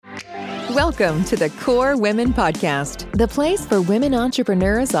Welcome to the Core Women Podcast, the place for women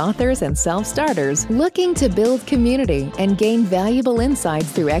entrepreneurs, authors, and self-starters looking to build community and gain valuable insights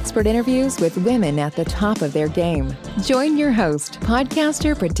through expert interviews with women at the top of their game. Join your host,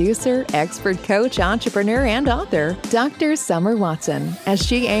 podcaster, producer, expert coach, entrepreneur, and author, Dr. Summer Watson, as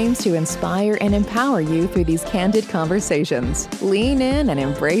she aims to inspire and empower you through these candid conversations. Lean in and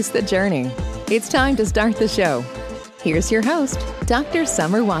embrace the journey. It's time to start the show. Here's your host, Dr.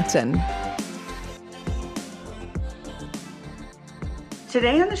 Summer Watson.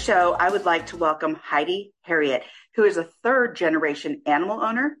 Today on the show, I would like to welcome Heidi Herriott, who is a third-generation animal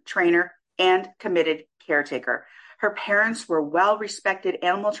owner, trainer, and committed caretaker. Her parents were well-respected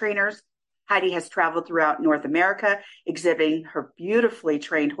animal trainers. Heidi has traveled throughout North America, exhibiting her beautifully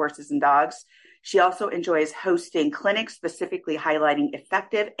trained horses and dogs. She also enjoys hosting clinics specifically highlighting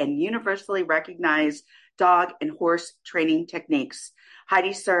effective and universally recognized dog and horse training techniques.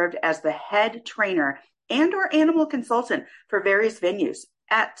 Heidi served as the head trainer and or animal consultant for various venues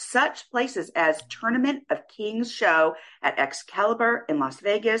at such places as Tournament of Kings show at Excalibur in Las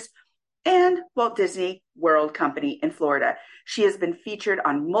Vegas and Walt Disney World Company in Florida. She has been featured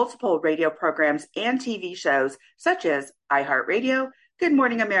on multiple radio programs and TV shows such as iHeartRadio, Good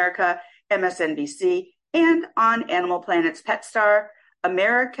Morning America, MSNBC, and on Animal Planet's Pet Star,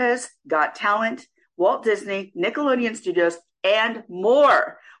 America's Got Talent, Walt Disney, Nickelodeon Studios, and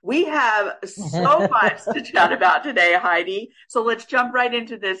more. We have so much to chat about today, Heidi. So let's jump right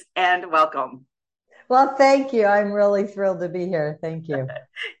into this and welcome. Well, thank you. I'm really thrilled to be here. Thank you.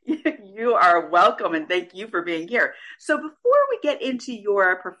 You are welcome, and thank you for being here. So before we get into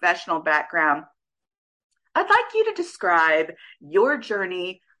your professional background, I'd like you to describe your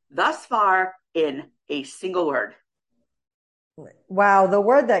journey thus far in a single word. Wow. The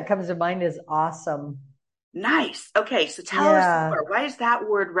word that comes to mind is awesome. Nice. Okay. So tell us more. Why does that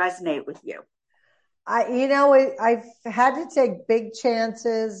word resonate with you? I've had to take big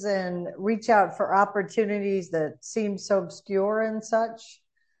chances and reach out for opportunities that seem so obscure and such.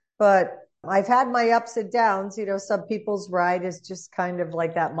 But I've had my ups and downs. Some people's ride is just kind of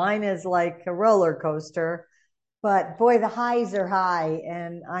like that. Mine is like a roller coaster. But boy, the highs are high,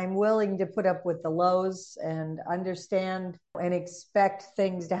 and I'm willing to put up with the lows and understand and expect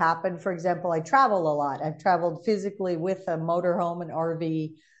things to happen. For example, I travel a lot. I've traveled physically with a motorhome and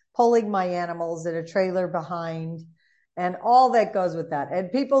RV, pulling my animals in a trailer behind, and all that goes with that.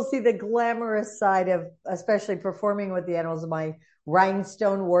 And people see the glamorous side of, especially performing with the animals, my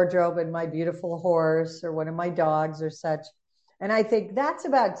rhinestone wardrobe and my beautiful horse or one of my dogs or such. And I think that's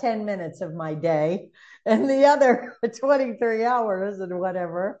about 10 minutes of my day. And the other 23 hours and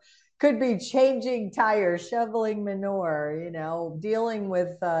whatever could be changing tires, shoveling manure, dealing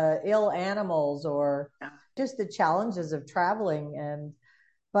with ill animals or just the challenges of traveling.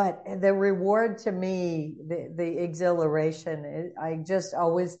 But the reward to me, the exhilaration, I just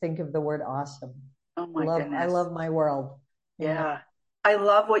always think of the word awesome. Oh my goodness. I love my world. Yeah. I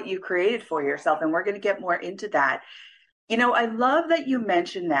love what you created for yourself. And we're going to get more into that. I love that you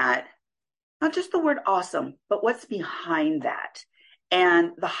mentioned that, not just the word awesome, but what's behind that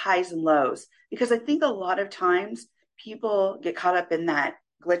and the highs and lows. Because I think a lot of times people get caught up in that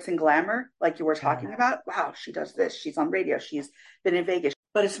glitz and glamour, like you were talking about. Wow, she does this. She's on radio. She's been in Vegas.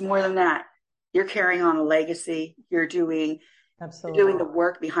 But it's more than that. You're carrying on a legacy. You're doing the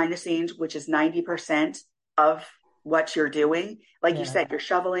work behind the scenes, which is 90% of what you're doing. Like you said, you're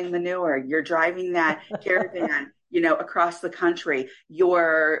shoveling manure. You're driving that caravan. Across the country,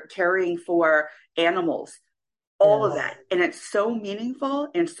 you're caring for animals, all of that. And it's so meaningful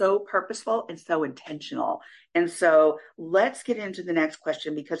and so purposeful and so intentional. And so let's get into the next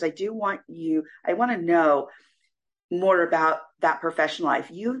question, because I want to know more about that professional life.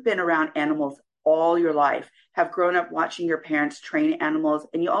 You've been around animals all your life, have grown up watching your parents train animals,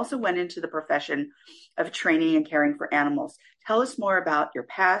 and you also went into the profession of training and caring for animals. Tell us more about your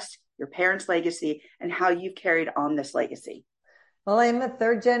past, your parents' legacy, and how you've carried on this legacy. Well, I'm a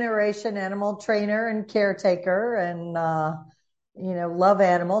third generation animal trainer and caretaker and, love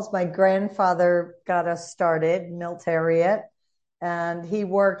animals. My grandfather got us started, Milt Herriott, and he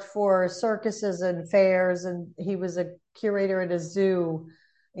worked for circuses and fairs, and he was a curator at a zoo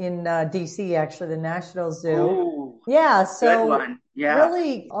in DC, actually, the National Zoo. Ooh, so good one. Yeah.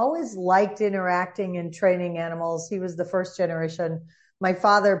 Really always liked interacting and training animals. He was the first generation. My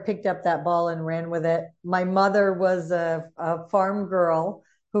father picked up that ball and ran with it. My mother was a farm girl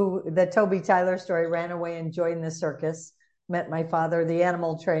who, the Toby Tyler story, ran away and joined the circus, met my father, the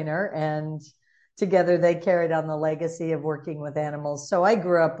animal trainer, and together they carried on the legacy of working with animals. So I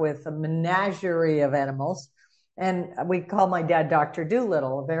grew up with a menagerie of animals. And we call my dad Dr.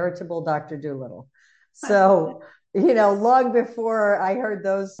 Doolittle, a veritable Dr. Doolittle. So, long before I heard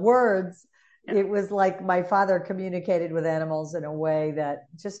those words, it was like my father communicated with animals in a way that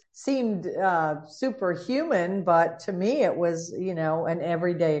just seemed superhuman, but to me it was, an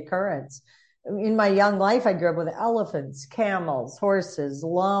everyday occurrence. In my young life, I grew up with elephants, camels, horses,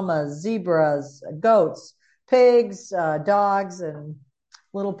 llamas, zebras, goats, pigs, dogs, and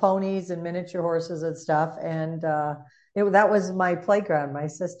little ponies and miniature horses and stuff. And that was my playground, my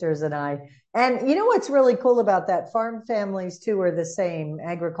sisters and I. And what's really cool about that? Farm families too are the same,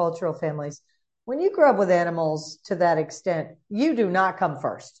 agricultural families. When you grow up with animals to that extent, you do not come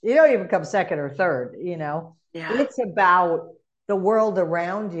first. You don't even come second or third, Yeah. It's about the world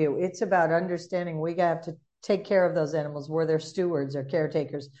around you. It's about understanding we have to take care of those animals. We're their stewards or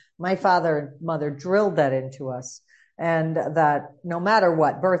caretakers. My father and mother drilled that into us. And that no matter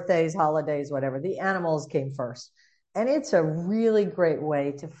what, birthdays, holidays, whatever, the animals came first. And it's a really great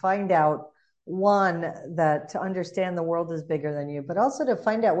way to find out, one, that to understand the world is bigger than you, but also to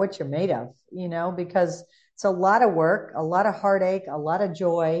find out what you're made of, because it's a lot of work, a lot of heartache, a lot of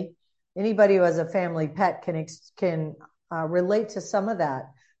joy. Anybody who has a family pet can relate to some of that,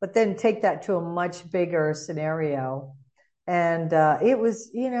 but then take that to a much bigger scenario. And it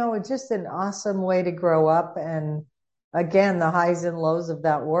was, just an awesome way to grow up. And again, the highs and lows of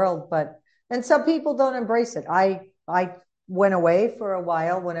that world. And some people don't embrace it. I went away for a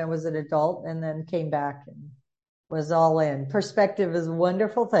while when I was an adult and then came back and was all in. Perspective is a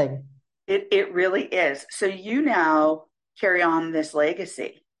wonderful thing. It really is. So you now carry on this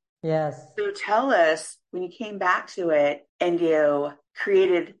legacy. Yes. So tell us, when you came back to it and you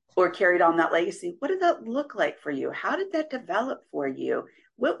created or carried on that legacy, what did that look like for you? How did that develop for you?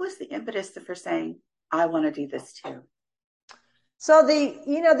 What was the impetus for saying, I want to do this too? So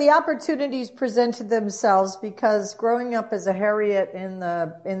the opportunities presented themselves because growing up as a Herriott in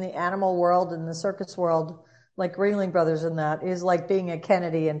the animal world, in the circus world, like Ringling Brothers and that, is like being a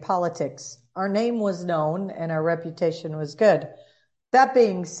Kennedy in politics. Our name was known and our reputation was good. That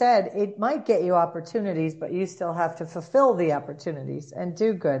being said, it might get you opportunities, but you still have to fulfill the opportunities and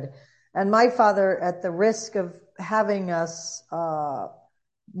do good. And my father, at the risk of having us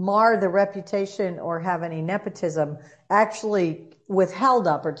mar the reputation or have any nepotism, actually withheld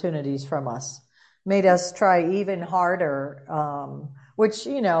opportunities from us, made us try even harder, which,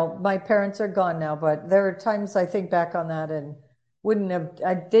 my parents are gone now, but there are times I think back on that and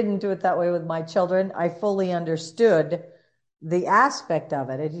I didn't do it that way with my children. I fully understood the aspect of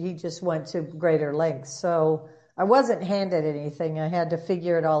it. He just went to greater lengths. So I wasn't handed anything. I had to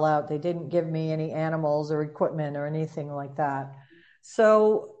figure it all out. They didn't give me any animals or equipment or anything like that.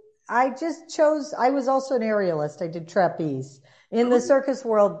 So I just chose, I was also an aerialist. I did trapeze. In the circus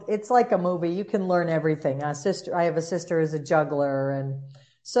world, it's like a movie. You can learn everything. I have a sister who's a juggler. And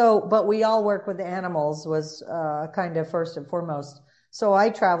so, but we all work with animals was kind of first and foremost. So I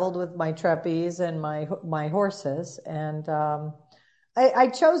traveled with my trapeze and my horses. And I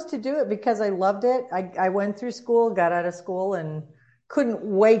chose to do it because I loved it. I went through school, got out of school, and couldn't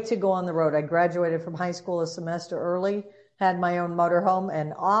wait to go on the road. I graduated from high school a semester early, had my own motorhome,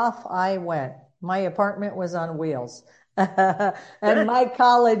 and off I went. My apartment was on wheels. And my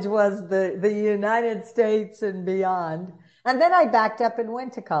college was the United States and beyond. And then I backed up and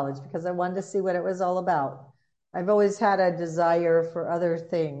went to college because I wanted to see what it was all about. I've always had a desire for other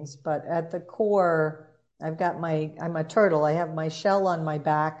things, but at the core, I'm a turtle. I have my shell on my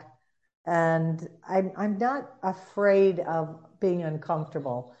back, and I'm not afraid of being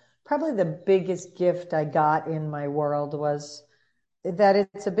uncomfortable. Probably the biggest gift I got in my world was that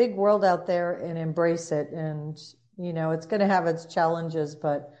it's a big world out there, and embrace it. And, it's going to have its challenges,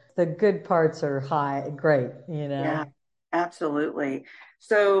 but the good parts are great. Yeah, absolutely.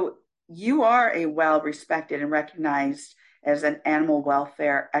 So you are a well-respected and recognized as an animal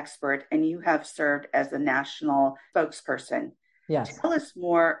welfare expert, and you have served as a national spokesperson. Yes. Tell us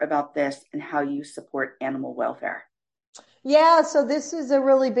more about this and how you support animal welfare. Yeah, so this is a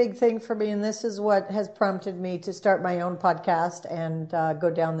really big thing for me, and this is what has prompted me to start my own podcast and go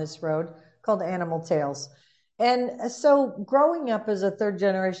down this road called Animal Tales. And so growing up as a third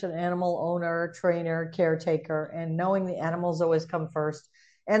generation animal owner, trainer, caretaker, and knowing the animals always come first,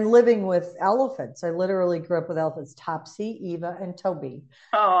 and living with elephants. I literally grew up with elephants, Topsy, Eva, and Toby.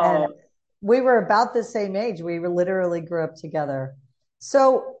 Oh, And we were about the same age. We literally grew up together.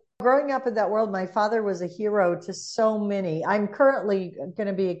 So growing up in that world, my father was a hero to so many. I'm currently going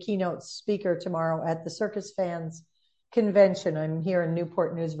to be a keynote speaker tomorrow at the Circus Fans Convention. I'm here in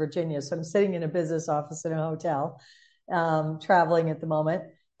Newport News, Virginia. So I'm sitting in a business office in a hotel, traveling at the moment.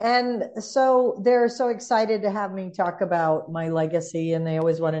 And so they're so excited to have me talk about my legacy, and they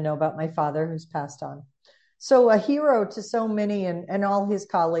always want to know about my father who's passed on. So a hero to so many and all his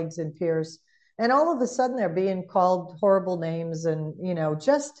colleagues and peers. And all of a sudden they're being called horrible names and,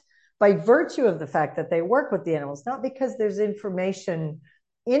 just by virtue of the fact that they work with the animals, not because there's information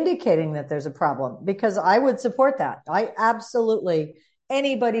indicating that there's a problem, because I would support that. I absolutely,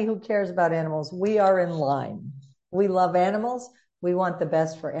 anybody who cares about animals, we are in line. We love animals. We want the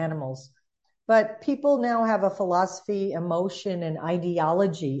best for animals. But people now have a philosophy, emotion, and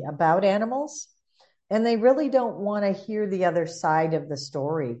ideology about animals, and they really don't want to hear the other side of the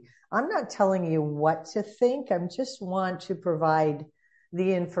story. I'm not telling you what to think. I just want to provide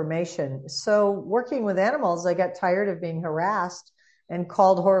the information. So working with animals, I got tired of being harassed and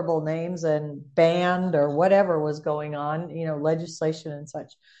called horrible names and banned or whatever was going on, legislation and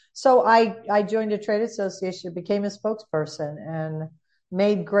such. So I joined a trade association, became a spokesperson, and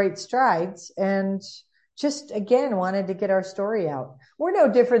made great strides, and just again wanted to get our story out. We're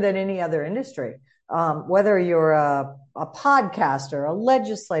no different than any other industry. Whether you're a podcaster, a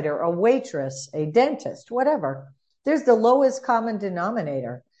legislator, a waitress, a dentist, whatever, there's the lowest common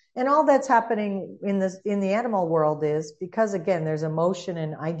denominator. And all that's happening in the animal world is because, again, there's emotion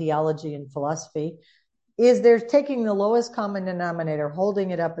and ideology and philosophy, is they're taking the lowest common denominator,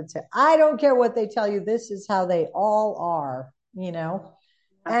 holding it up and say, I don't care what they tell you, this is how they all are,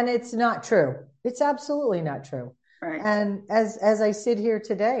 and it's not true. It's absolutely not true. Right. And as I sit here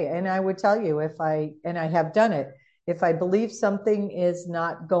today, and I would tell you, and I have done it, if I believe something is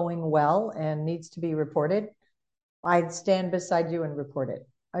not going well and needs to be reported, I'd stand beside you and report it.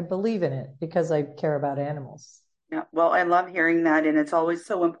 I believe in it because I care about animals. Yeah, well, I love hearing that. And it's always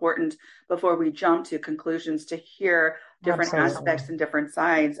so important before we jump to conclusions to hear different Absolutely. aspects and different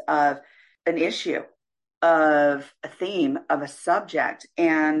sides of an issue, of a theme, of a subject.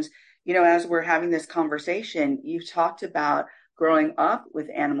 And, as we're having this conversation, you talked about growing up with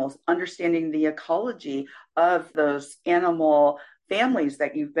animals, understanding the ecology of those animal families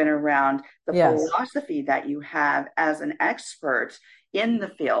that you've been around, the Yes. philosophy that you have as an expert in the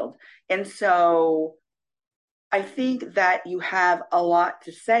field. And so I think that you have a lot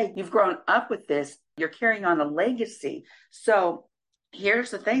to say. You've grown up with this. You're carrying on a legacy. So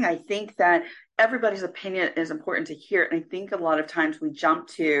here's the thing. I think that everybody's opinion is important to hear. And I think a lot of times we jump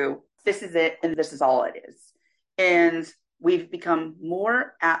to, this is it, and this is all it is. And we've become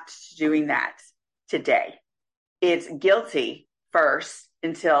more apt to doing that today. It's guilty first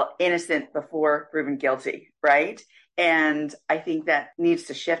until innocent before proven guilty, right? And I think that needs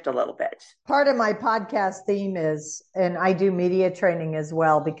to shift a little bit. Part of my podcast theme is, and I do media training as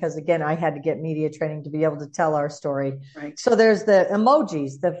well, because again, I had to get media training to be able to tell our story. Right. So there's the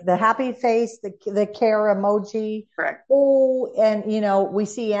emojis, the happy face, the care emoji. Correct. Oh, and we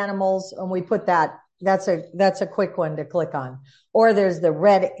see animals and we put that. That's a quick one to click on. Or there's the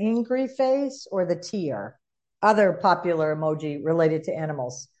red angry face or the tear, other popular emoji related to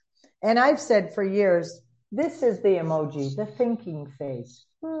animals. And I've said for years, this is the emoji, the thinking face.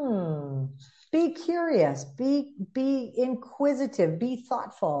 Be curious, be inquisitive, be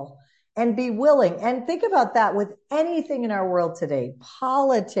thoughtful, and be willing. And think about that with anything in our world today,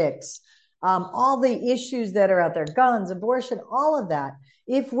 politics, all the issues that are out there, guns, abortion, all of that.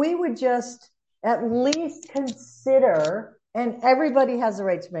 If we would just at least consider, and everybody has the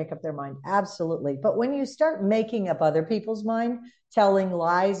right to make up their mind, absolutely. But when you start making up other people's mind, telling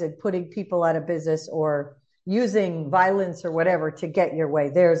lies and putting people out of business or using violence or whatever to get your way,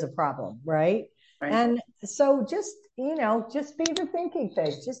 there's a problem, right? And so just be the thinking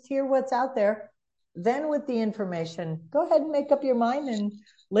face, just hear what's out there. Then with the information, go ahead and make up your mind and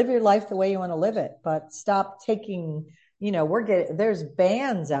live your life the way you want to live it. But stop taking, there's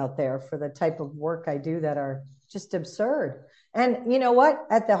bans out there for the type of work I do that are just absurd. And you know what?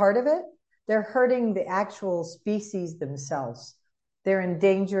 At the heart of it, they're hurting the actual species themselves. They're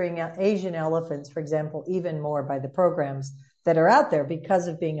endangering Asian elephants, for example, even more by the programs that are out there because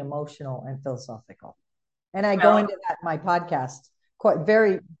of being emotional and philosophical. And I go into that in my podcast quite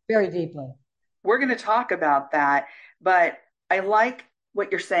very, very deeply. We're going to talk about that, but I like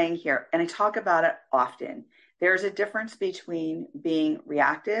what you're saying here, and I talk about it often. There's a difference between being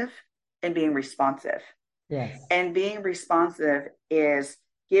reactive and being responsive. Yes. And being responsive is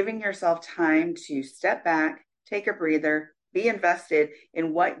giving yourself time to step back, take a breather, be invested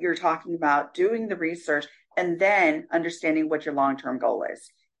in what you're talking about, doing the research, and then understanding what your long-term goal is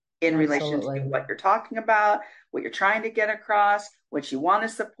in relation to what you're talking about, what you're trying to get across, what you want to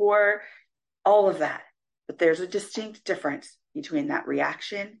support, all of that. But there's a distinct difference between that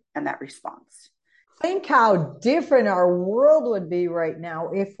reaction and that response. Think how different our world would be right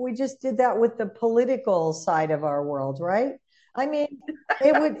now if we just did that with the political side of our world, right? I mean,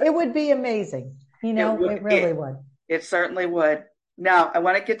 it would be amazing. It would, It really would. it certainly would. Now, I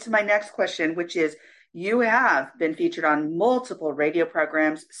want to get to my next question, which is you have been featured on multiple radio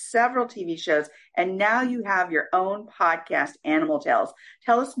programs, several TV shows, and now you have your own podcast, Animal Tales.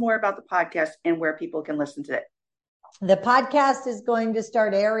 Tell us more about the podcast and where people can listen to it. The podcast is going to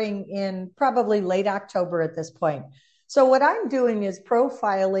start airing in probably late October at this point. So what I'm doing is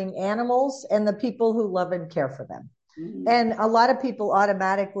profiling animals and the people who love and care for them. And a lot of people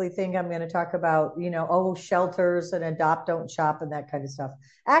automatically think I'm going to talk about, shelters and adopt, don't shop and that kind of stuff.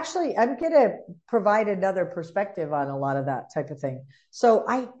 Actually, I'm going to provide another perspective on a lot of that type of thing. So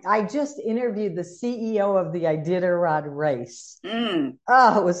I just interviewed the CEO of the Iditarod race.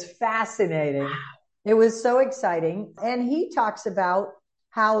 Oh, it was fascinating. It was so exciting. And he talks about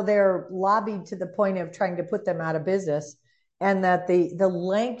how they're lobbied to the point of trying to put them out of business, and that the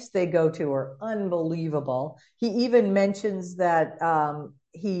lengths they go to are unbelievable. He even mentions that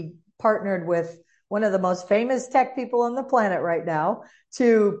he partnered with one of the most famous tech people on the planet right now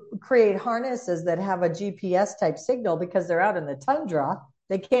to create harnesses that have a GPS type signal, because they're out in the tundra.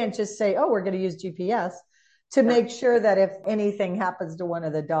 They can't just say, oh, we're going to use GPS, to make sure that if anything happens to one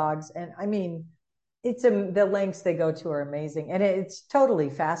of the dogs. And I mean, the lengths they go to are amazing. And it's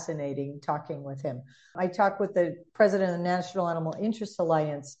totally fascinating talking with him. I talked with the president of the National Animal Interest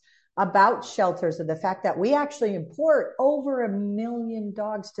Alliance about shelters and the fact that we actually import over 1 million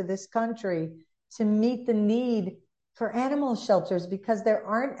dogs to this country to meet the need for animal shelters, because there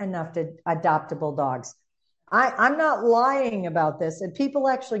aren't enough adoptable dogs. I'm not lying about this. And people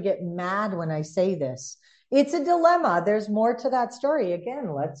actually get mad when I say this. It's a dilemma. There's more to that story.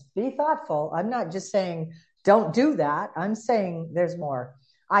 Again, let's be thoughtful. I'm not just saying don't do that. I'm saying there's more.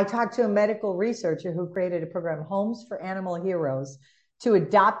 I talked to a medical researcher who created a program, Homes for Animal Heroes, to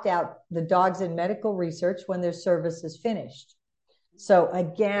adopt out the dogs in medical research when their service is finished. So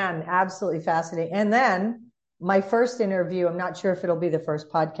again, absolutely fascinating. And then my first interview, I'm not sure if it'll be the first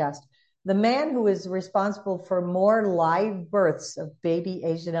podcast, the man who is responsible for more live births of baby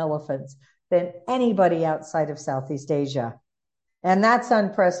Asian elephants than anybody outside of Southeast Asia. And that's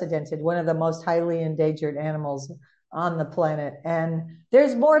unprecedented, one of the most highly endangered animals on the planet. And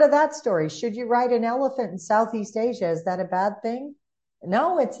there's more to that story. Should you ride an elephant in Southeast Asia? Is that a bad thing?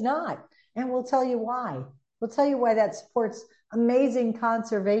 No, it's not. And we'll tell you why. We'll tell you why that supports amazing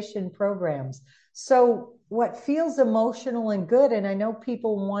conservation programs. So what feels emotional and good, and I know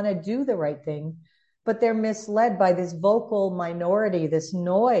people want to do the right thing, but they're misled by this vocal minority, this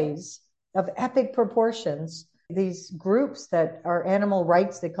noise of epic proportions, these groups that are animal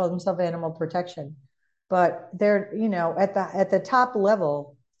rights, they call themselves animal protection, but they're, at the top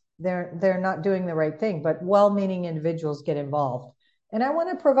level, they're not doing the right thing, but well-meaning individuals get involved. And I want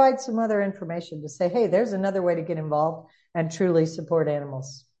to provide some other information to say, hey, there's another way to get involved and truly support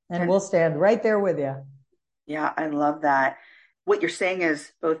animals. And we'll stand right there with you. Yeah, I love that. What you're saying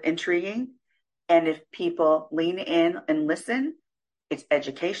is both intriguing, and if people lean in and listen, it's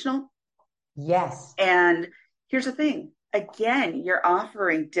educational. Yes. And here's the thing. Again, you're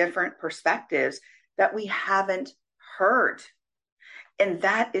offering different perspectives that we haven't heard. And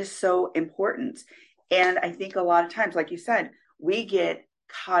that is so important. And I think a lot of times, like you said, we get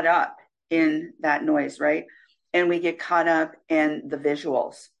caught up in that noise, right? And we get caught up in the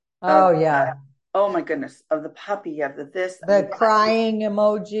visuals. Oh, yeah. Oh my goodness, of the puppy, of the crying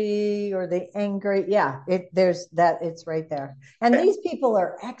emoji or the angry. Yeah, it's right there. And these people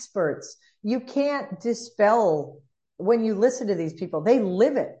are experts. You can't dispel when you listen to these people. They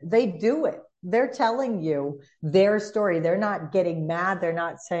live it. They do it. They're telling you their story. They're not getting mad. They're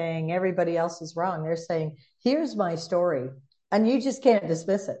not saying everybody else is wrong. They're saying, here's my story. And you just can't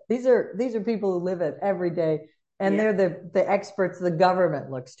dismiss it. These are people who live it every day. And they're the experts the government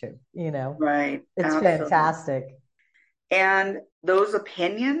looks to, Right. It's absolutely fantastic. And those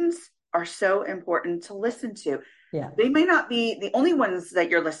opinions are so important to listen to. Yeah. They may not be the only ones that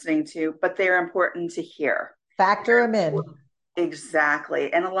you're listening to, but they're important to hear. Factor them in.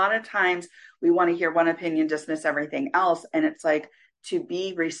 Exactly. And a lot of times we want to hear one opinion, dismiss everything else. And it's like, to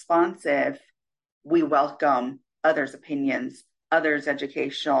be responsive, we welcome others' opinions, others'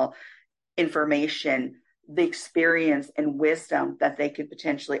 educational information, the experience and wisdom that they could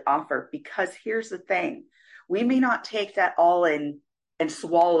potentially offer. Because here's the thing, we may not take that all in and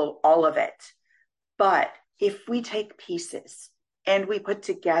swallow all of it. But if we take pieces and we put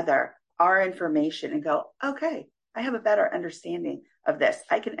together our information and go, okay, I have a better understanding of this.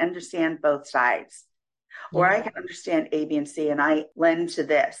 I can understand both sides, or I can understand A, B, and C, and I lend to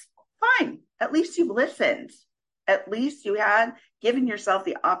this. Fine. at least you've listened. At least you had given yourself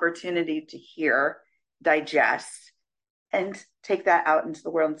the opportunity to hear, digest, and take that out into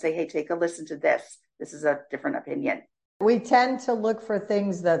the world and say, hey, take a listen to this. This is a different opinion. We tend to look for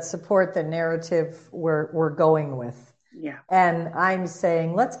things that support the narrative we're going with. Yeah. And I'm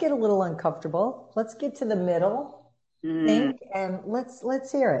saying, let's get a little uncomfortable. Let's get to the middle, think, and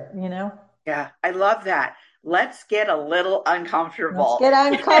let's hear it, Yeah, I love that. Let's get a little uncomfortable. Let's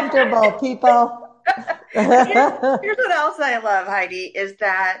get uncomfortable, people. Here's what else I love, Heidi, is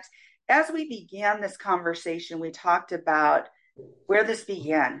that as we began this conversation, we talked about where this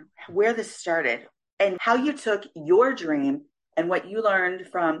began, where this started, and how you took your dream and what you learned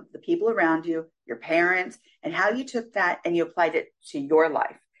from the people around you, your parents, and how you took that and you applied it to your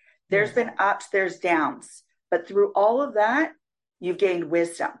life. There's been ups, there's downs, but through all of that, you've gained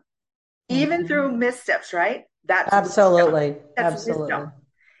wisdom. Even through missteps, right? That's absolutely. Wisdom. That's absolutely. wisdom.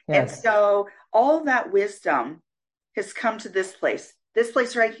 Yes. And so all that wisdom has come to this place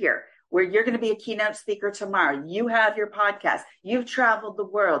right here, where you're going to be a keynote speaker tomorrow. You have your podcast. You've traveled the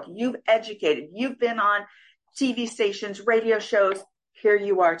world. You've educated. You've been on TV stations, radio shows. Here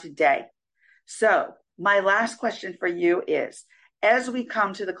you are today. So my last question for you is, as we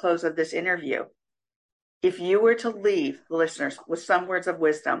come to the close of this interview, if you were to leave the listeners with some words of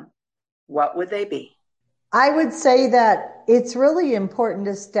wisdom, what would they be? I would say that it's really important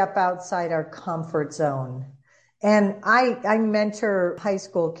to step outside our comfort zone. And I mentor high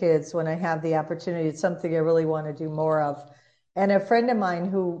school kids when I have the opportunity. It's something I really want to do more of. And a friend of mine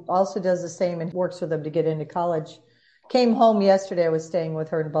who also does the same and works with them to get into college came home yesterday. I was staying with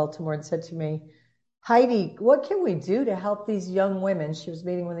her in Baltimore and said to me, Heidi, what can we do to help these young women? She was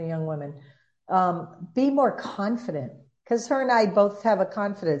meeting with the young women, be more confident. Because her and I both have a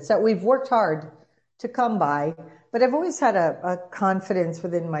confidence that we've worked hard to come by. But I've always had a confidence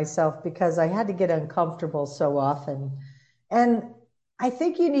within myself because I had to get uncomfortable so often. And I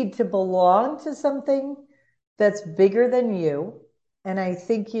think you need to belong to something that's bigger than you. And I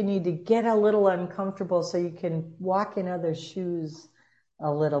think you need to get a little uncomfortable so you can walk in other shoes a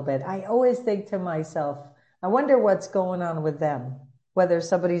little bit. I always think to myself, I wonder what's going on with them, whether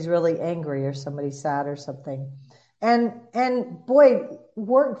somebody's really angry or somebody's sad or something. And boy,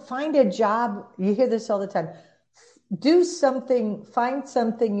 find a job. You hear this all the time. Do something, find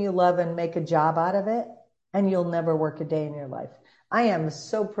something you love and make a job out of it, and you'll never work a day in your life. I am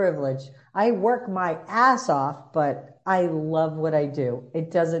so privileged. I work my ass off, but I love what I do. It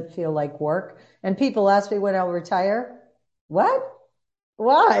doesn't feel like work. And people ask me when I'll retire. What?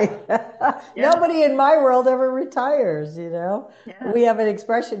 Why? Yeah. Nobody in my world ever retires, Yeah. We have an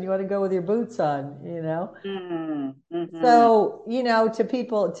expression, you want to go with your boots on, Mm-hmm. So,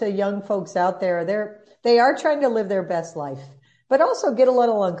 to young folks out there, they are trying to live their best life, but also get a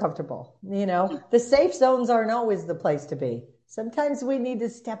little uncomfortable. The safe zones aren't always the place to be. Sometimes we need to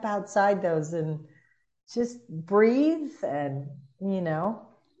step outside those and just breathe and,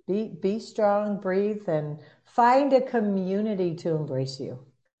 be strong, breathe, and find a community to embrace you.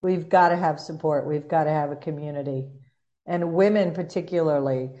 We've got to have support. We've got to have a community. And women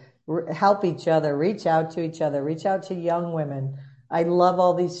particularly, help each other, reach out to each other, reach out to young women. I love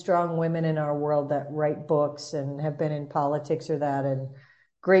all these strong women in our world that write books and have been in politics or that, and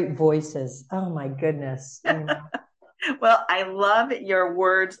great voices. Oh my goodness. Well, I love your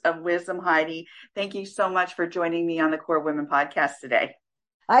words of wisdom, Heidi. Thank you so much for joining me on the Core Women podcast today.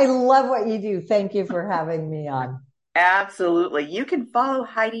 I love what you do. Thank you for having me on. Absolutely. You can follow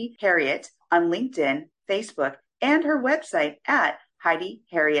Heidi Herriott on LinkedIn, Facebook, and her website at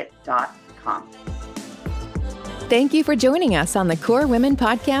HeidiHerriott.com. Thank you for joining us on the Core Women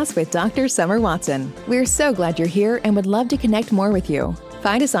podcast with Dr. Summer Watson. We're so glad you're here and would love to connect more with you.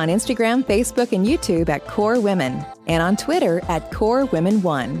 Find us on Instagram, Facebook, and YouTube at Core Women, and on Twitter at Core Women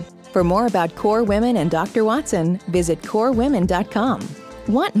 1. For more about Core Women and Dr. Watson, visit corewomen.com.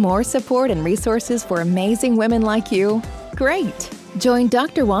 Want more support and resources for amazing women like you? Great! Join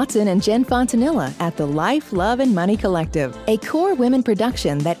Dr. Watson and Jen Fontanilla at the Life, Love, and Money Collective, a Core Women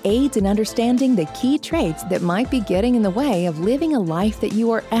production that aids in understanding the key traits that might be getting in the way of living a life that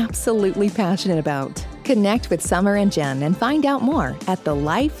you are absolutely passionate about. Connect with Summer and Jen and find out more at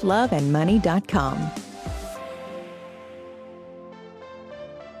thelifeloveandmoney.com.